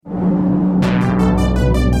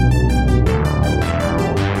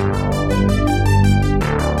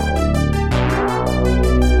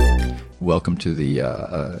welcome to the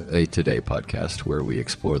A Today podcast, where we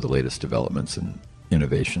explore the latest developments and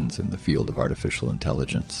innovations in the field of artificial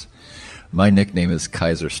intelligence. My nickname is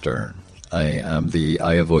Kaiser Stern. I am the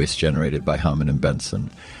IA voice generated by Hamann and Benson,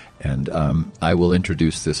 and I will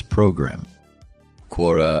introduce this program.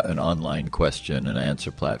 Quora, an online question and answer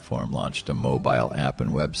platform, launched a mobile app and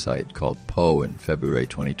website called Poe in February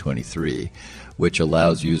 2023, which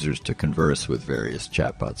allows users to converse with various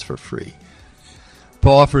chatbots for free.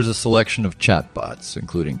 Poe offers a selection of chatbots,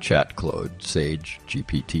 including ChatClaude, Sage,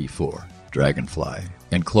 GPT-4, Dragonfly,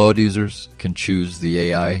 and Claude users can choose the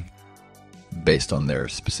AI based on their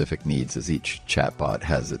specific needs, as each chatbot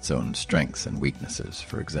has its own strengths and weaknesses.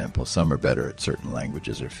 For example, some are better at certain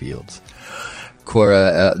languages or fields.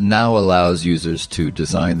 Quora now allows users to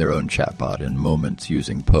design their own chatbot in moments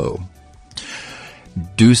using Poe.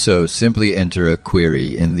 Do so, simply enter a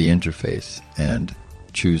query in the interface and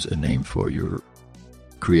choose a name for your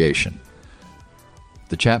creation.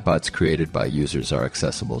 The chatbots created by users are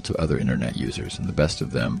accessible to other internet users, and the best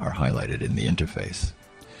of them are highlighted in the interface.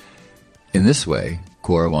 In this way,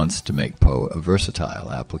 Quora wants to make Poe a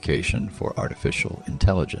versatile application for artificial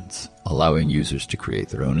intelligence, allowing users to create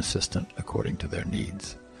their own assistant according to their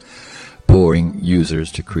needs. Empowering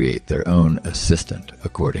users to create their own assistant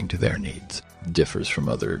according to their needs differs from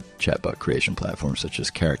other chatbot creation platforms such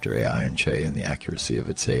as Character AI and Che in the accuracy of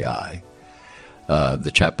its AI.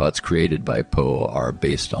 The chatbots created by Poe are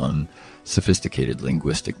based on sophisticated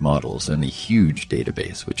linguistic models and a huge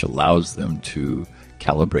database, which allows them to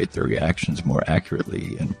calibrate their reactions more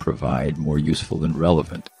accurately and provide more useful and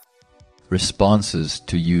relevant responses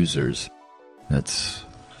to users. That's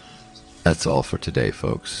all for today,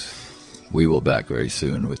 folks. We will be back very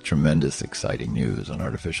soon with tremendous exciting news on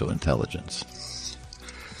artificial intelligence.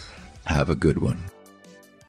 Have a good one.